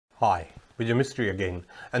Hi, Vijay Mistry again,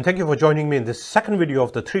 and thank you for joining me in this second video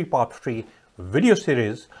of the three-part free video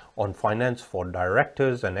series on finance for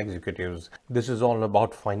directors and executives. This is all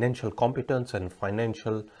about financial competence and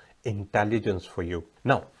financial intelligence for you.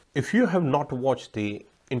 Now, if you have not watched the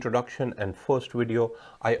introduction and first video,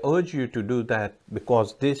 I urge you to do that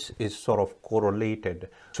because this is sort of correlated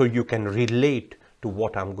so you can relate to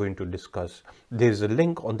what I'm going to discuss. There's a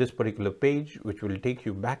link on this particular page which will take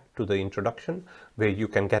you back to the introduction where you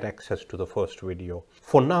can get access to the first video.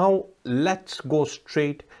 For now, let's go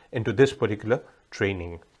straight into this particular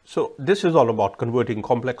training. So this is all about converting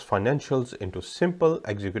complex financials into simple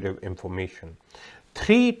executive information.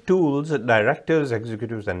 3 tools that directors,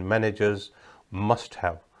 executives, and managers must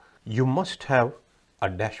have. You must have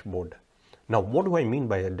a dashboard. Now, what do I mean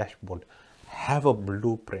by a dashboard? Have a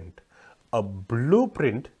blueprint. A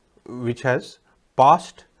blueprint which has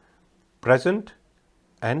past, present,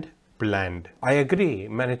 and planned. I agree,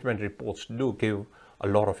 management reports do give a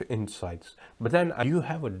lot of insights, but then you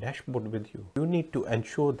have a dashboard with you. You need to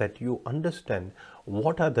ensure that you understand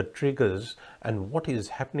what are the triggers and what is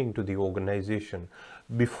happening to the organization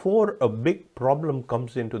before a big problem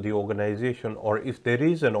comes into the organization, or if there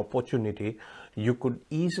is an opportunity, you could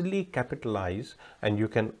easily capitalize and you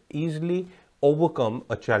can easily overcome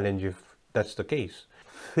a challenge if that's the case.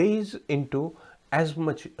 Phase into as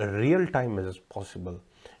much real time as possible.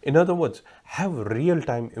 In other words, have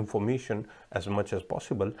real-time information as much as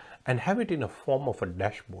possible and have it in a form of a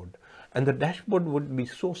dashboard. And the dashboard would be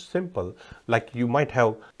so simple, like you might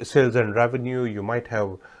have sales and revenue, you might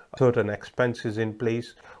have certain expenses in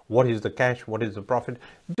place, what is the cash, what is the profit,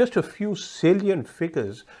 just a few salient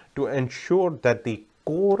figures to ensure that the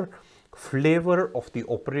core flavor of the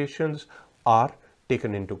operations are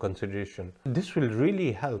taken into consideration. This will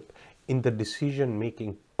really help in the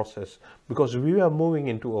decision-making process because we are moving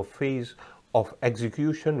into a phase of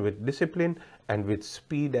execution with discipline and with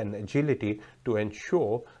speed and agility to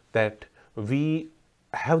ensure that we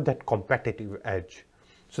have that competitive edge.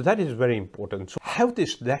 So that is very important. So have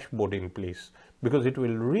this dashboard in place because it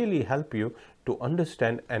will really help you to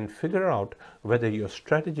understand and figure out whether your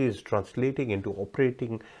strategy is translating into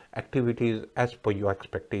operating activities as per your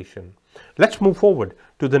expectation. Let's move forward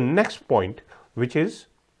to the next point, which is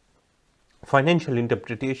financial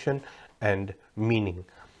interpretation and meaning.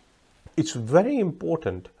 It's very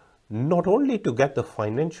important not only to get the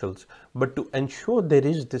financials, but to ensure there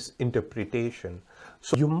is this interpretation.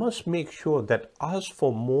 So you must make sure that ask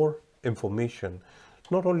for more information.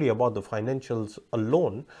 It's not only about the financials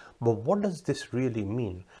alone, but what does this really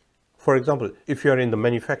mean? For example, if you're in the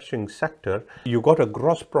manufacturing sector, you got a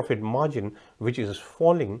gross profit margin which is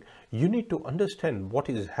falling, you need to understand what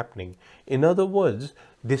is happening. In other words,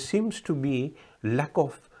 there seems to be lack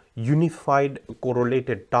of unified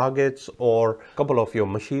correlated targets or a couple of your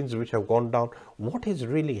machines which have gone down. What is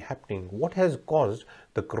really happening? What has caused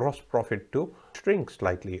the gross profit to shrink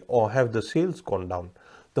slightly or have the sales gone down?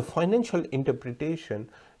 The financial interpretation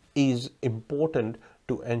is important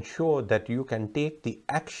to ensure that you can take the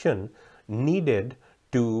action needed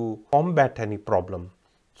to combat any problem.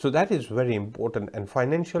 So that is very important, and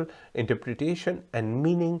financial interpretation and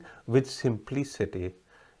meaning with simplicity.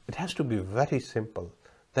 It has to be very simple.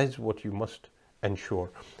 That is what you must ensure.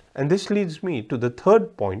 And this leads me to the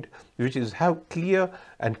third point, which is have clear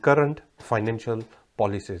and current financial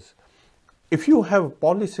policies. If you have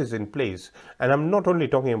policies in place, and I'm not only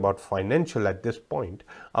talking about financial at this point,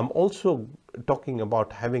 I'm also talking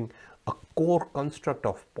about having a core construct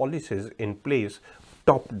of policies in place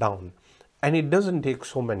top down. And it doesn't take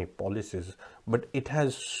so many policies, but it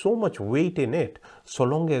has so much weight in it so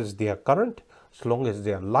long as they are current, so long as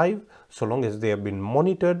they are live, so long as they have been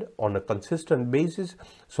monitored on a consistent basis,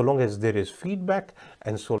 so long as there is feedback,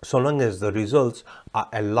 and so long as the results are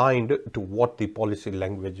aligned to what the policy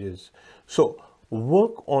language is. So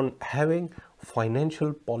work on having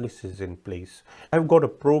financial policies in place. I've got a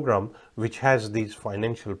program which has these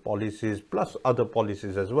financial policies plus other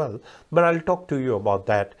policies as well, but I'll talk to you about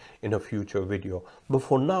that in a future video. But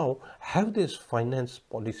for now, have these finance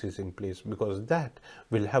policies in place because that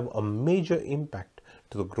will have a major impact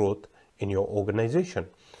to the growth in your organization.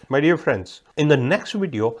 My dear friends, in the next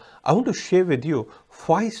video, I want to share with you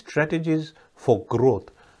 5 strategies for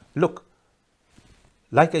growth. Look,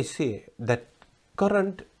 like I say, that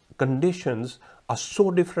current conditions are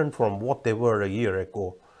so different from what they were a year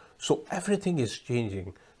ago. So everything is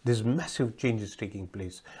changing. There's massive changes taking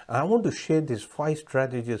place. And I want to share these 5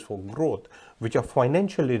 strategies for growth which are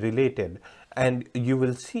financially related, and you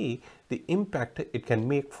will see the impact it can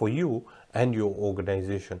make for you and your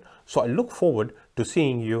organization. So I look forward to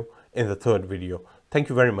seeing you in the third video. Thank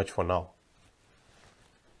you very much for now.